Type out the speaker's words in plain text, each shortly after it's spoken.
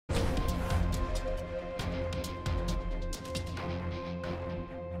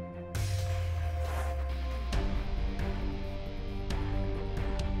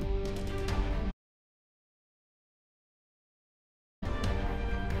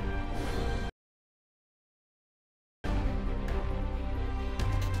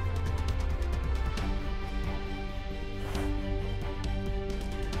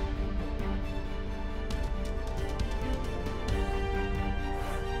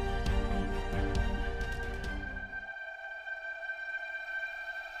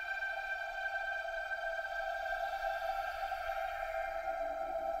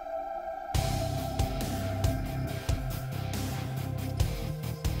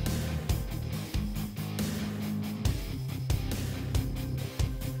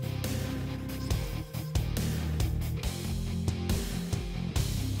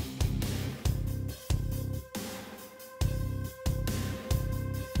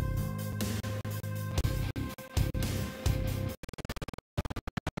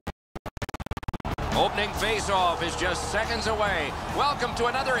Opening face-off is just seconds away. Welcome to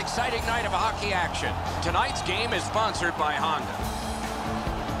another exciting night of hockey action. Tonight's game is sponsored by Honda.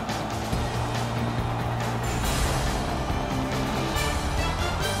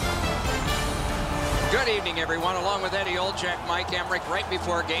 Good evening, everyone. Along with Eddie Olczyk, Mike Emmerich, right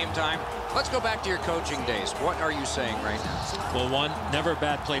before game time. Let's go back to your coaching days. What are you saying right now? Well, one, never a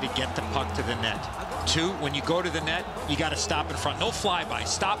bad play to get the puck to the net. Two, when you go to the net, you got to stop in front. No flyby.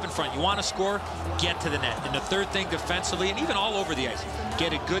 Stop in front. You want to score, get to the net. And the third thing, defensively, and even all over the ice,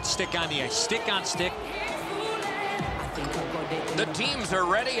 get a good stick on the ice. Stick on stick. The teams are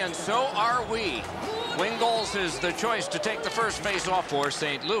ready, and so are we. Wingol's is the choice to take the first face-off for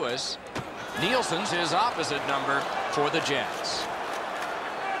St. Louis. Nielsen's his opposite number for the Jets.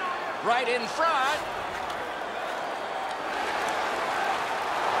 Right in front.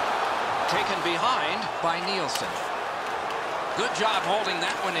 Taken behind by Nielsen. Good job holding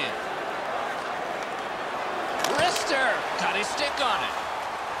that one in. Rister got his stick on it.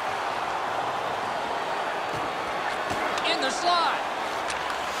 In the slot.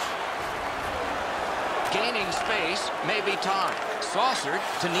 Gaining space, maybe time. Saucered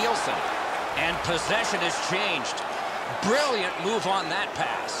to Nielsen. And possession has changed. Brilliant move on that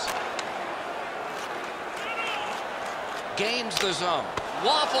pass. Gains the zone.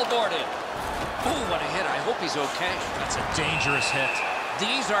 Waffle boarded. Oh, what a hit. I hope he's okay. That's a dangerous hit.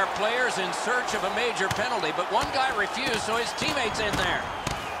 These are players in search of a major penalty, but one guy refused, so his teammate's in there.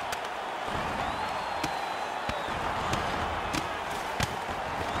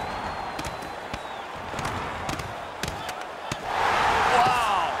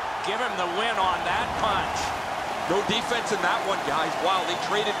 Give him the win on that punch. No defense in that one, guys. Wow, they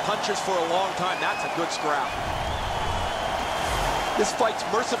traded punches for a long time. That's a good scrap. This fight's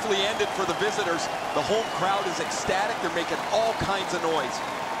mercifully ended for the visitors. The home crowd is ecstatic. They're making all kinds of noise.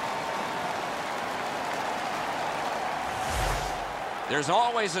 There's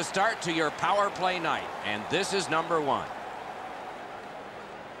always a start to your power play night, and this is number one.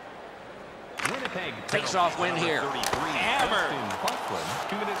 Face-off win here. Hammered.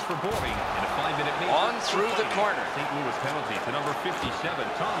 2 minutes for boarding and a 5-minute major. On through the corner. St. Louis penalty to number 57,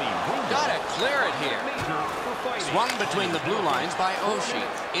 Tommy. Gotta clear it here. Swung between the blue lines by Oshie.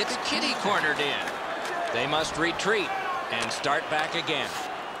 It's kitty cornered in. They must retreat and start back again.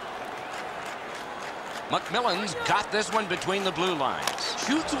 McMillan's got this one between the blue lines.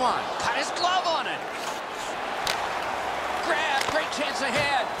 Shoots one. Got his glove on it. Grab. Great chance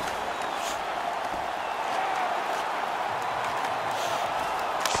ahead.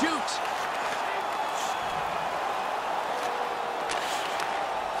 Shoots.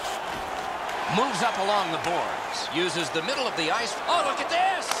 Moves up along the boards. Uses the middle of the ice. Oh, look at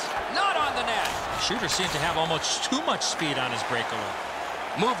this. Not on the net. Shooter seemed to have almost too much speed on his breakaway.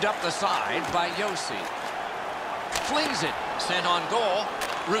 Moved up the side by Yossi. Flings it. Sent on goal.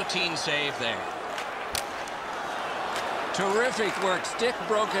 Routine save there. Terrific work. Stick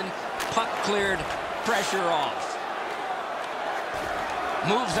broken. Puck cleared. Pressure off.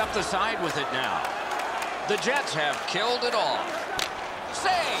 Moves up the side with it now. The Jets have killed it all.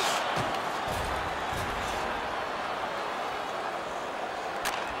 Save!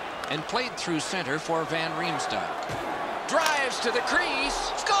 And played through center for Van Riemsdyk. Drives to the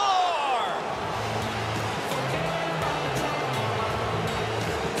crease. Score!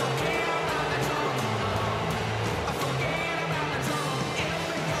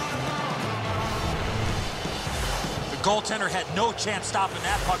 The goaltender had no chance stopping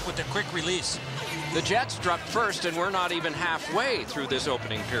that puck with the quick release. The Jets struck first, and we're not even halfway through this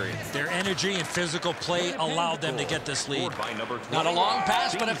opening period. Their energy and physical play allowed them to get this lead. Not a long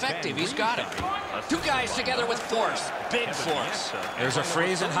pass, but effective. He's got it. Two guys together with force. Big force. There's a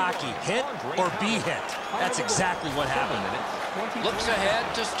phrase in hockey, hit or be hit. That's exactly what happened. Looks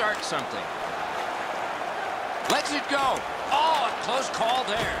ahead to start something. Lets it go. Oh, a close call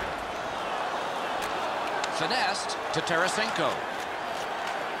there. Finessed to Tarasenko.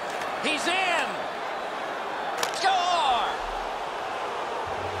 He's in. Score!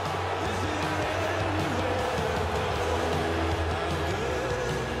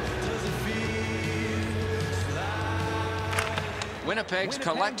 Winnipeg's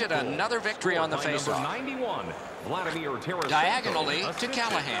collected another victory on the faceoff. Diagonally to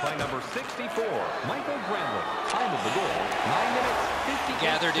Callahan. By number 64, Michael Granlund. Time of the goal, 9 minutes, 50.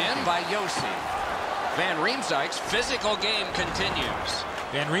 Gathered in by Yossi. Van Riemsdyk's physical game continues.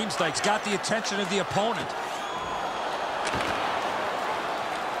 Van Riemsdyk's got the attention of the opponent.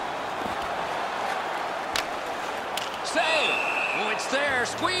 Save! Oh, it's there.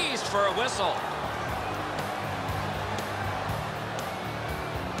 Squeezed for a whistle.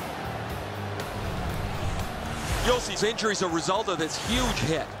 Yossi's injury is a result of this huge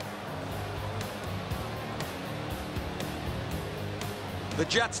hit. The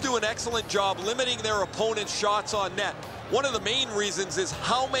Jets do an excellent job limiting their opponent's shots on net. One of the main reasons is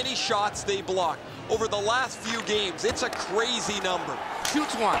how many shots they block. Over the last few games, it's a crazy number.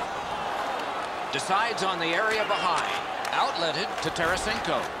 Shoots one. Decides on the area behind. Outletted to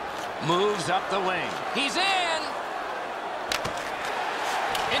Tarasenko. Moves up the wing. He's in!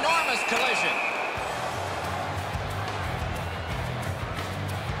 Enormous collision.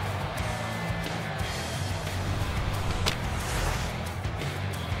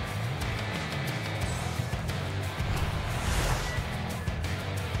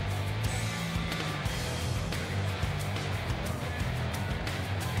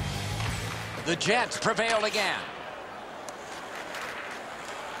 The Jets prevail again.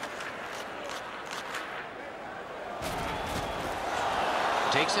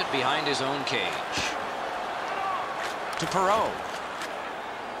 Takes it behind his own cage. To Perreault.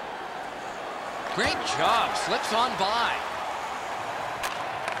 Great job. Slips on by.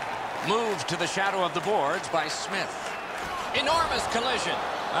 Moved to the shadow of the boards by Smith. Enormous collision.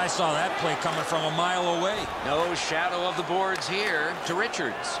 I saw that play coming from a mile away. No shadow of the boards here to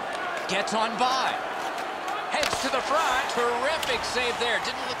Richards. Gets on by. Heads to the front. Terrific save there.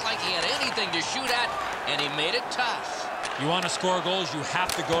 Didn't look like he had anything to shoot at, and he made it tough. You want to score goals, you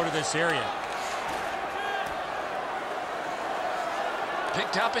have to go to this area.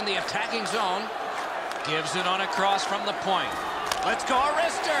 Picked up in the attacking zone. Gives it on a cross from the point. Let's go,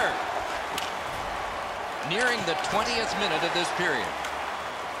 Arister! Nearing the 20th minute of this period.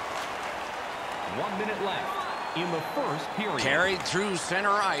 1 minute left in the first period. Carried through center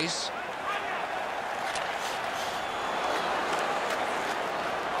ice.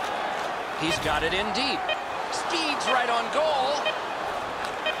 He's got it in deep. Speeds right on goal.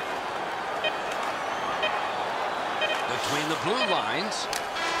 Between the blue lines.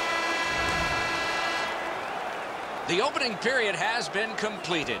 The opening period has been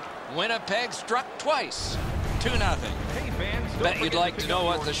completed. Winnipeg struck twice. 2-0. Hey fans, Bet you'd like to know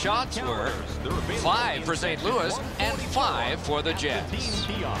what the shots were. 5 for St. Louis and 5 for the Jets.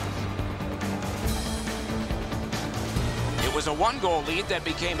 It was a 1-goal lead that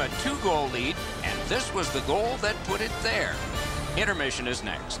became a 2-goal lead, and this was the goal that put it there. Intermission is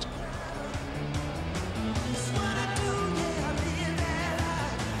next.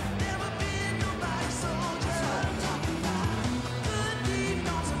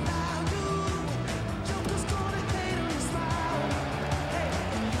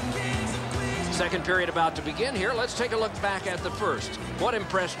 Second period about to begin here. Let's take a look back at the first. What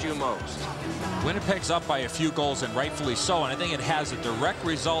impressed you most? Winnipeg's up by a few goals, and rightfully so, and I think it has a direct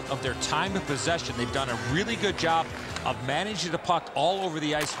result of their time of possession. They've done a really good job of managing the puck all over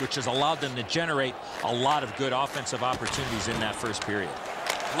the ice, which has allowed them to generate a lot of good offensive opportunities in that first period.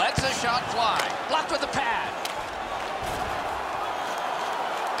 Lets a shot fly. Blocked with the pad.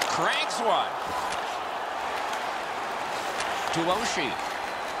 Cranks one. To Oshie.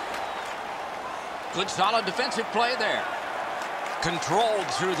 Good solid defensive play there. Controlled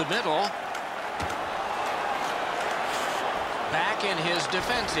through the middle. Back in his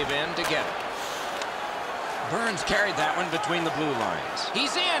defensive end to get it. Burns carried that one between the blue lines.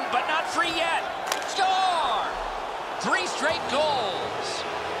 He's in, but not free yet. Score! 3 straight goals.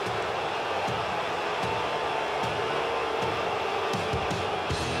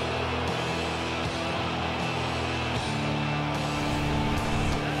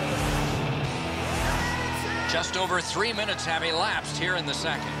 Just over 3 minutes have elapsed here in the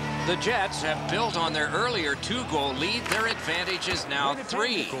second. The Jets have built on their earlier 2-goal lead. Their advantage is now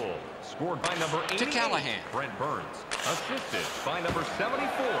 3. Goal scored by number 88, to Callahan. Brent Burns. Assisted by number 74,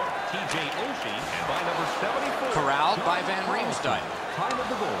 TJ Oshie, and by number 74. Corralled by Van Riemsdyk. Time of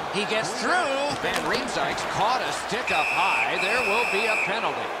the goal. He gets through. Van Riemsdyk's caught a stick up high. There will be a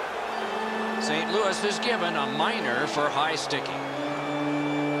penalty. St. Louis is given a minor for high sticking.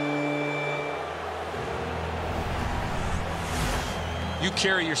 You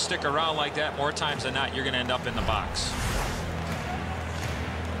carry your stick around like that, more times than not, you're going to end up in the box.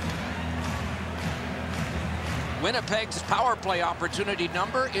 Winnipeg's power play opportunity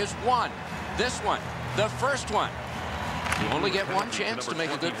number is 1. This one, the first one. You only get one chance to make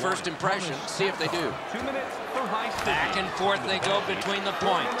a good first impression. See if they do. 2 minutes for high sticking. Back and forth they go between the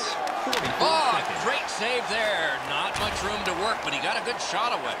points. Oh, great save there. Not much room to work, but he got a good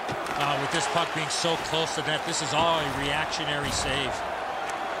shot away. With this puck being so close to net, this is all a reactionary save.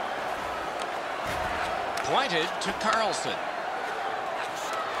 Pointed to Carlson.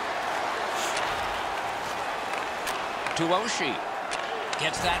 To Oshie.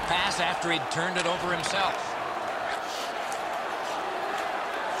 Gets that pass after he'd turned it over himself.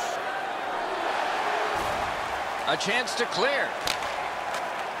 A chance to clear.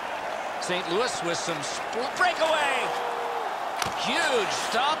 St. Louis with some breakaway. Huge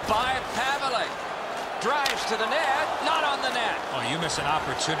stop by Pavelec. Drives to the net. Not on the net. Oh, you miss an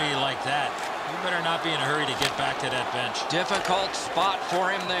opportunity like that. You better not be in a hurry to get back to that bench. Difficult spot for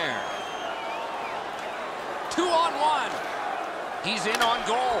him there. 2-on-1. He's in on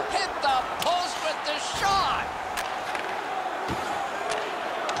goal. Hit the post with the shot.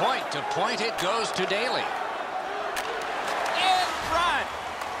 Point to point it goes to Daly. In front.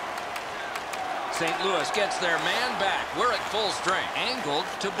 St. Louis gets their man back. We're at full strength. Angled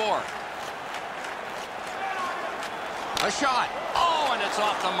to Bork. A shot. Oh, and it's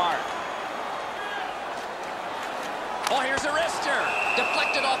off the mark. Oh, here's a wrister.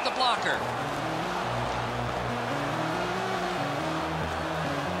 Deflected off the blocker.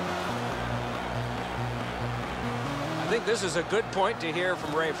 I think this is a good point to hear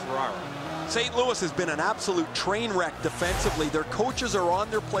from Ray Ferraro. St. Louis has been an absolute train wreck defensively. Their coaches are on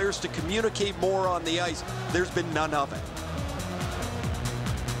their players to communicate more on the ice. There's been none of it.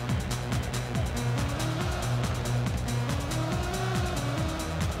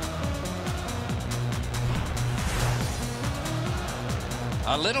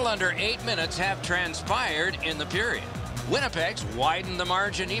 A little under 8 minutes have transpired in the period. Winnipeg's widened the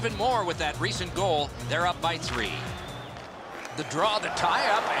margin even more with that recent goal. They're up by 3. The draw, the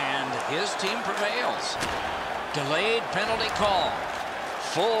tie-up, and his team prevails. Delayed penalty call.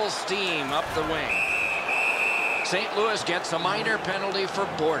 Full steam up the wing. St. Louis gets a minor penalty for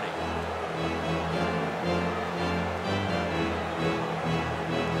boarding.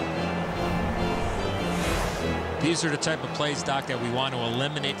 These are the type of plays, Doc, that we want to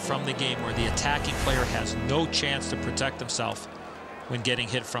eliminate from the game, where the attacking player has no chance to protect himself when getting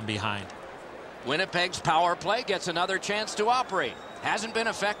hit from behind. Winnipeg's power play gets another chance to operate. Hasn't been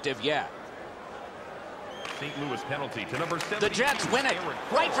effective yet. St. Louis penalty to number 7. The Jets win it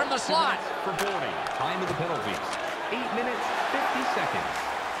right from the slot. For boarding. Time of the penalties, 8 minutes, 50 seconds.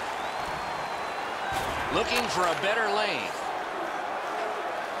 Looking for a better lane.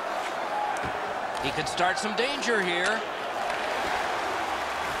 He could start some danger here.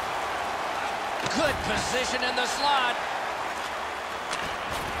 Good position in the slot.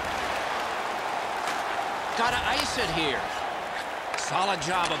 Gotta ice it here. Solid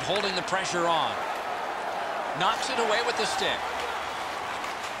job of holding the pressure on. Knocks it away with the stick.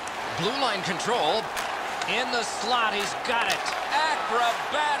 Blue line control. In the slot, he's got it.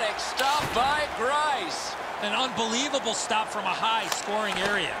 Acrobatic stop by Greiss. An unbelievable stop from a high scoring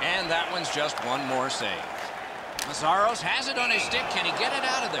area. And that one's just one more save. Mazzaros has it on his stick. Can he get it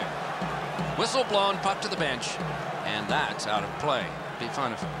out of there? Whistle blown, puck to the bench. And that's out of play. Be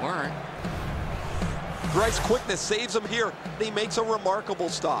fun if it weren't. Greiss' quickness saves him here. He makes a remarkable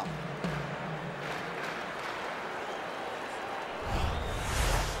stop.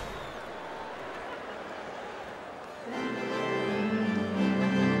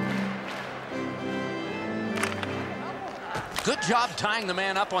 Good job tying the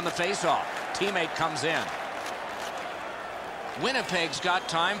man up on the faceoff. Teammate comes in. Winnipeg's got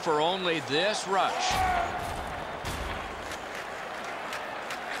time for only this rush.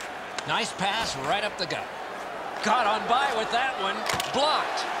 Nice pass right up the gut. Got on by with that one.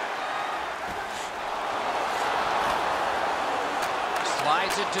 Blocked.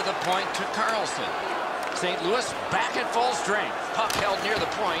 Slides it to the point to Carlson. St. Louis back at full strength. Puck held near the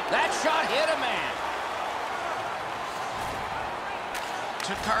point. That shot hit a man.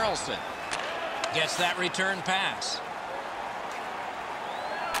 To Carlson. Gets that return pass.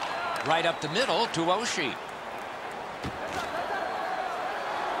 Right up the middle to Oshie.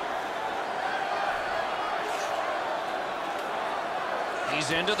 He's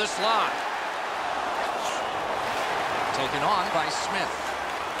into the slot. Taken on by Smith.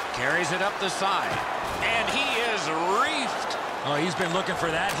 Carries it up the side. And he is reefed. Oh, he's been looking for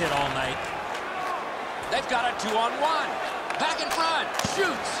that hit all night. They've got a 2-on-1. Back in front.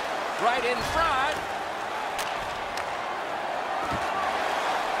 Shoots. Right in front.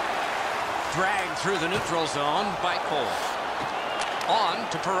 Dragged through the neutral zone by Cole. On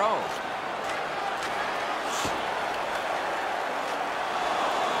to Perreault.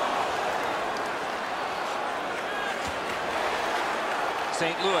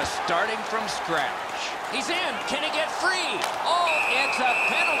 St. Louis starting from scratch. He's in. Can he get free? Oh, it's a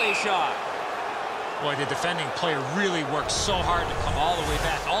penalty shot. Boy, the defending player really worked so hard to come all the way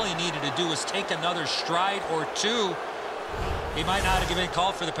back. All he needed to do was take another stride or two. He might not have been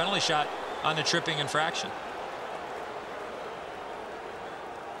called for the penalty shot on the tripping infraction.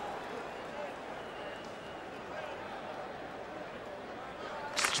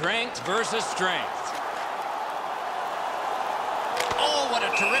 Strength versus strength.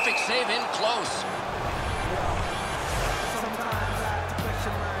 terrific save in close.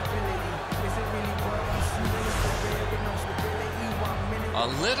 A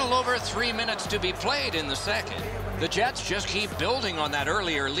little over 3 minutes to be played in the second. The Jets just keep building on that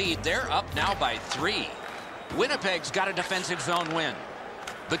earlier lead. They're up now by 3. Winnipeg's got a defensive zone win.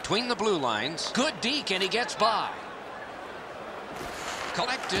 Between the blue lines, good deke, and he gets by.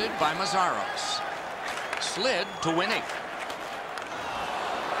 Collected by Mazzaros. Slid to Winning.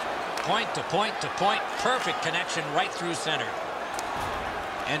 Point to point to point. Perfect connection right through center.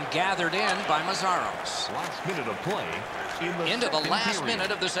 And gathered in by Mazzaros. Last minute of play into the last minute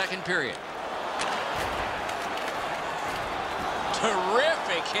of the second period.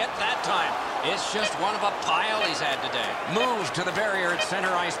 Terrific hit that time. It's just one of a pile he's had today. Moves to the barrier at center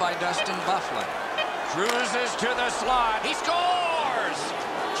ice by Dustin Byfuglien. Cruises to the slot. He scores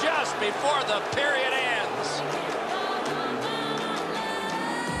just before the period ends.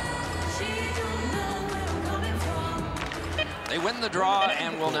 They win the draw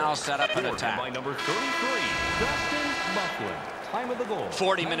and will now set up an attack. By number 33, Dustin Byfuglien. Time of the goal.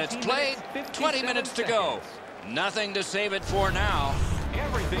 40 minutes played, 20 minutes to go. Nothing to save it for now.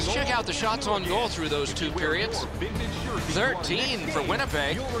 Let's check out the shots on goal through those 2 periods. 13 for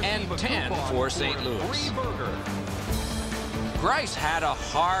Winnipeg and 10 for St. Louis. Greiss had a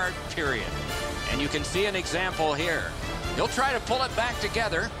hard period, and you can see an example here. He'll try to pull it back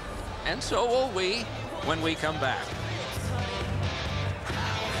together, and so will we when we come back.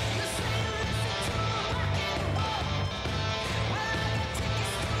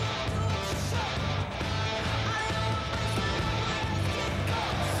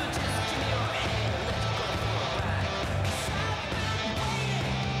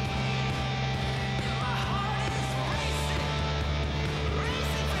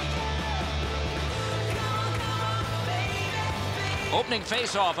 Opening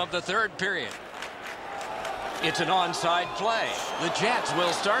face-off of the third period. It's an onside play. The Jets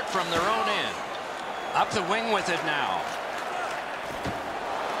will start from their own end. Up the wing with it now.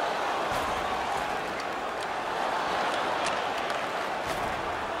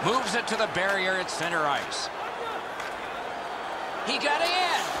 Moves it to the barrier at center ice. He got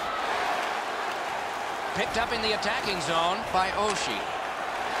in. Picked up in the attacking zone by Oshie.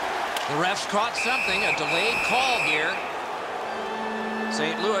 The refs caught something, a delayed call here.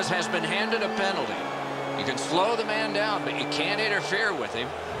 St. Louis has been handed a penalty. You can slow the man down, but you can't interfere with him.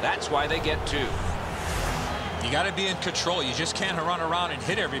 That's why they get 2. You got to be in control. You just can't run around and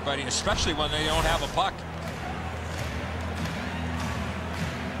hit everybody, especially when they don't have a puck.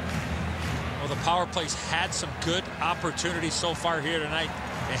 Well, the power play's had some good opportunities so far here tonight.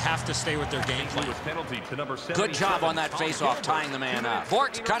 They have to stay with their game plan. Good job on that face-off, tying the man up.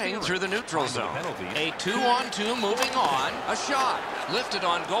 Bork's cutting through the neutral zone. A 2-on-2 moving on. A shot. Lifted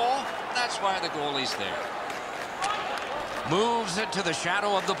on goal. That's why the goalie's there. Moves it to the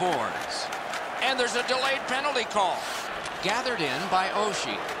shadow of the boards. And there's a delayed penalty call. Gathered in by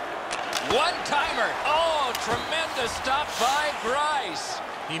Oshie. One-timer. Oh, tremendous stop by Greiss.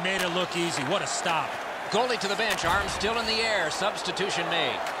 He made it look easy. What a stop. Goalie to the bench, arms still in the air. Substitution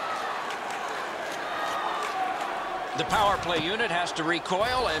made. The power play unit has to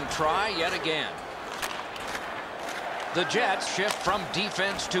recoil and try yet again. The Jets shift from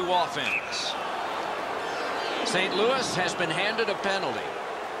defense to offense. St. Louis has been handed a penalty.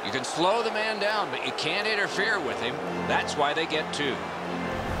 You can slow the man down, but you can't interfere with him. That's why they get 2.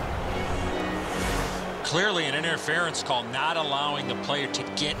 Clearly an interference call, not allowing the player to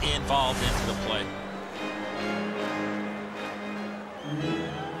get involved into the play.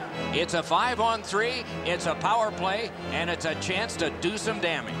 It's a 5-on-3, it's a power play, and it's a chance to do some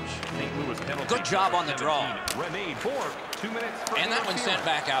damage. Good job on the draw. And that one sent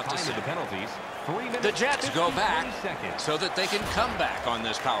back out to center. The Jets go back so that they can come back on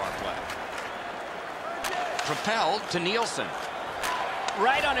this power play. Propelled to Nielsen.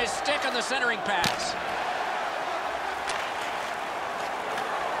 Right on his stick on the centering pass.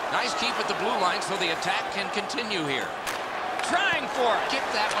 Nice keep at the blue line so the attack can continue here. Trying for it. Kick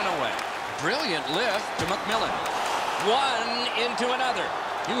that one away. Brilliant lift to McMillan. One into another.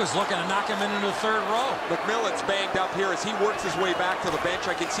 He was looking to knock him into the third row. McMillan's banged up here as he works his way back to the bench.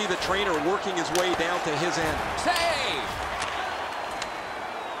 I can see the trainer working his way down to his end. Save!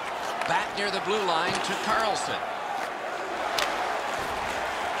 Back near the blue line to Carlson.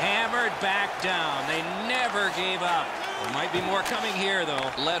 Hammered back down. They never gave up. There might be more coming here,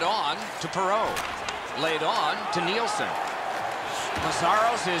 though. Led on to Perreault. Laid on to Nielsen.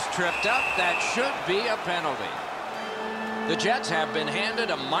 Mazzaros is tripped up. That should be a penalty. The Jets have been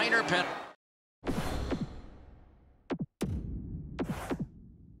handed a minor penalty.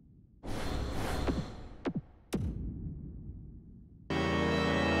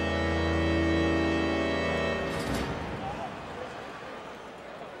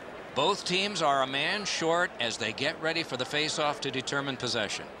 Both teams are a man short as they get ready for the face-off to determine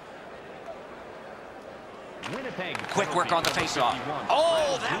possession. Quick work on the face-off.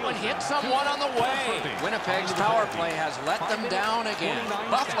 Oh, that one hit someone on the way. Winnipeg's power play has let them down again.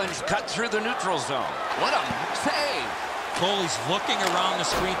 Bufflin's cut through the neutral zone. What a save. Goalie's looking around the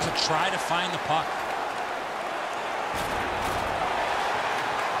screen to try to find the puck.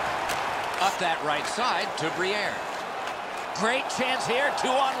 Up that right side to Briere. Great chance here,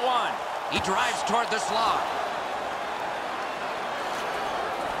 2-on-1. He drives toward the slot.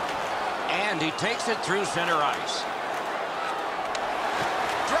 And he takes it through center ice.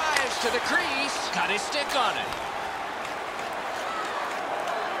 Drives to the crease. Got his stick on it.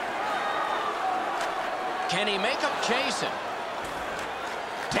 Can he make him chase it?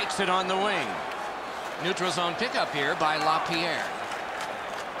 Takes it on the wing. Neutral zone pickup here by LaPierre.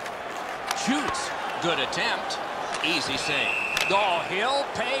 Shoots. Good attempt. Easy save. Oh, he'll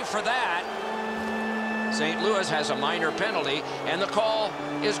pay for that. St. Louis has a minor penalty, and the call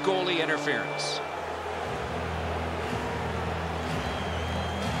is goalie interference.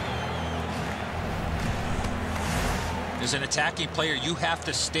 As an attacking player, you have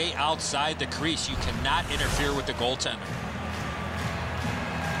to stay outside the crease. You cannot interfere with the goaltender.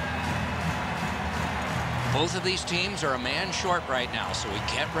 Both of these teams are a man short right now, so we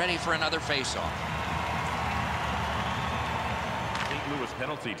get ready for another faceoff. St. Louis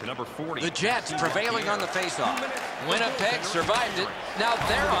penalty to number 40. The Jets prevailing on the faceoff. Winnipeg survived it. Now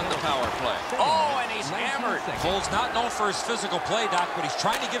they're on the power play. Oh, and he's hammered. Cole's not known for his physical play, Doc, but he's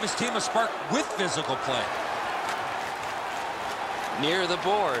trying to give his team a spark with physical play. Near the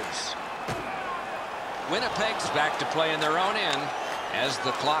boards. Winnipeg's back to play in their own end as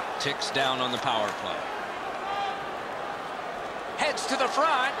the clock ticks down on the power play. Heads to the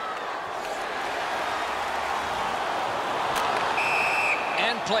front.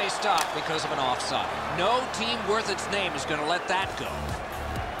 And play stopped because of an offside. No team worth its name is going to let that go.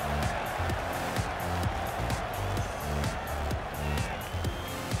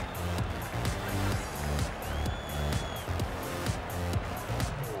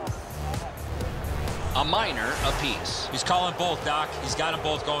 A minor apiece. He's calling both, Doc. He's got them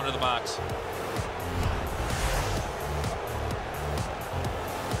both going to the box.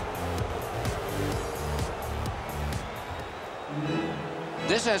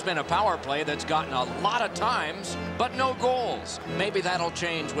 This has been a power play that's gotten a lot of times, but no goals. Maybe that'll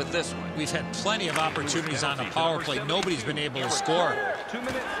change with this one. We've had plenty of opportunities on the power play. Nobody's been able to score. 2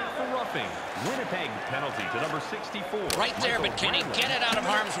 minutes for roughing. Winnipeg penalty to number 64. Right there, but can he get it out of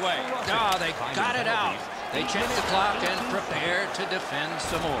harm's way? Oh, they got it out. They check the clock and prepare to defend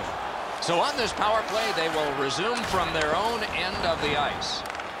some more. So on this power play, they will resume from their own end of the ice.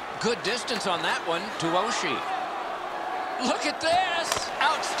 Good distance on that one to Oshie. Look at this!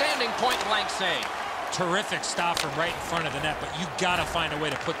 Outstanding point-blank save. Terrific stop from right in front of the net, but you got to find a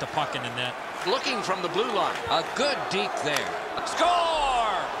way to put the puck in the net. Looking from the blue line. A good deke there.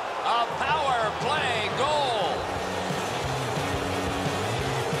 Score! A power play goal.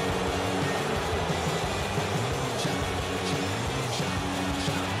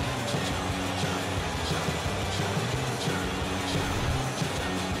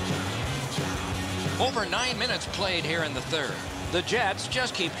 Over 9 minutes played here in the third. The Jets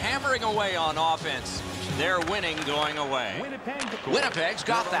just keep hammering away on offense. They're winning going away. Winnipeg's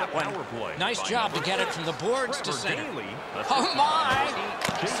got that one. Nice job to get it from the boards to center. Oh my!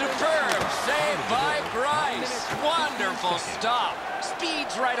 Superb save by Bryce. Wonderful stop.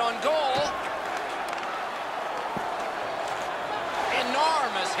 Speed's right on goal.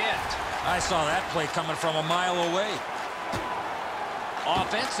 Enormous hit. I saw that play coming from a mile away.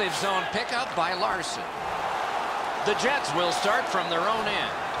 Offensive zone pickup by Larson. The Jets will start from their own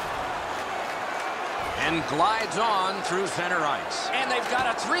end. And glides on through center ice. And they've got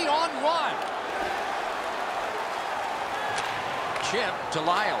a 3-on-1. Chip to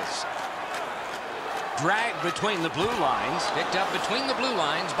Lyles. Dragged between the blue lines. Picked up between the blue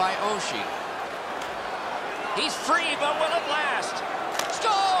lines by Oshie. He's free, but will it last?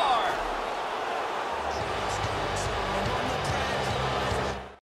 Score!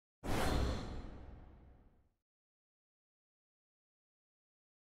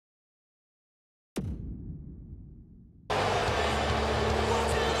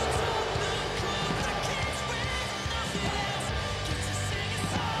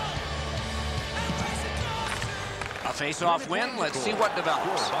 Face-off win. Let's see what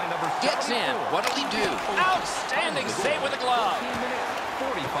develops. Gets in. What'll he do? Outstanding save with a glove.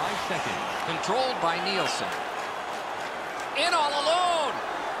 45 seconds. Controlled by Nielsen. In all alone.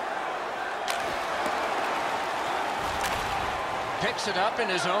 picks it up in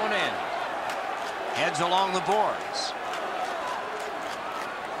his own end. Heads along the boards.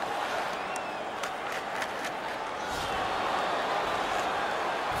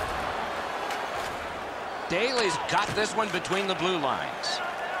 Daly's got this one between the blue lines.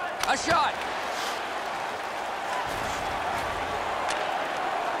 A shot.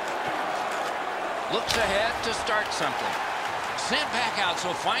 Looks ahead to start something. Sent back out,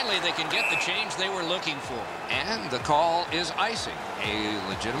 so finally they can get the change they were looking for. And the call is icing. A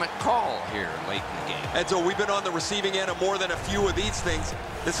legitimate call here late in the game. And so we've been on the receiving end of more than a few of these things.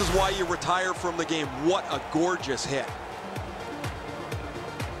 This is why you retire from the game. What a gorgeous hit.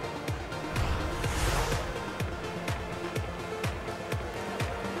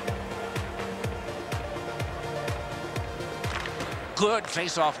 Good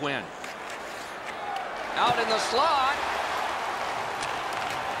face-off win. Out in the slot.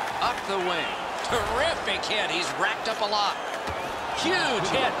 Up the wing. Terrific hit. He's racked up a lot. Huge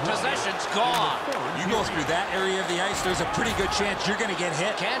hit. Possession's gone. You go through that area of the ice, there's a pretty good chance you're going to get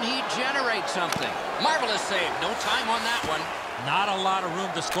hit. Can he generate something? Marvelous save. No time on that one. Not a lot of room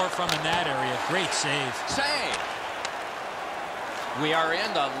to score from in that area. Great save. Save. We are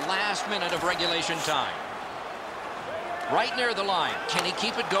in the last minute of regulation time. Right near the line. Can he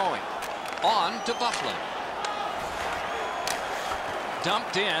keep it going? On to Buffalo.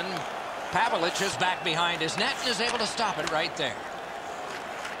 Dumped in. Pavlich is back behind his net and is able to stop it right there.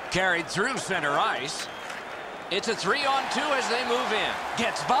 Carried through center ice. It's a 3-on-2 as they move in.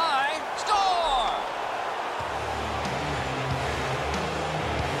 Gets by. Score!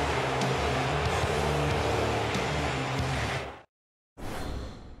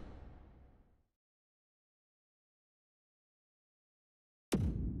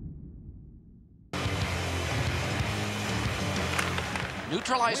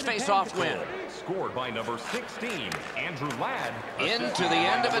 Neutralized face-off win. Scored by number 16, Andrew Ladd. Into the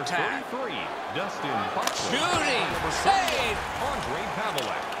end of attack. 33, Dustin Buckler. Shooting. Save. Andre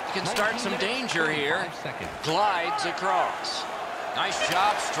Pavlich. Can start some danger here. Glides across. Nice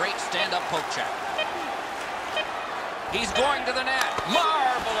job. Straight stand-up poke check. He's going to the net.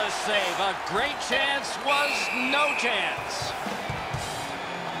 Marvelous save. A great chance was no chance.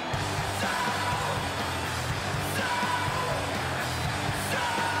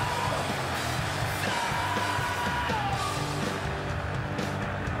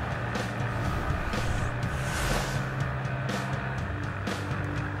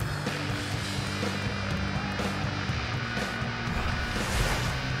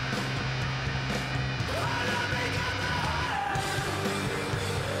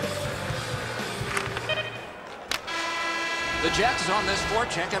 The Jets on this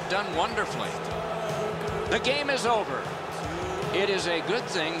forecheck have done wonderfully. The game is over. It is a good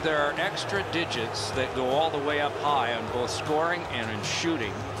thing there are extra digits that go all the way up high on both scoring and in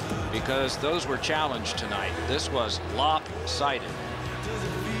shooting, because those were challenged tonight. This was lopsided.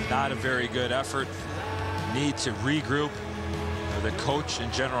 Not a very good effort. Need to regroup. The coach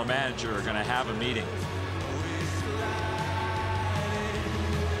and general manager are going to have a meeting.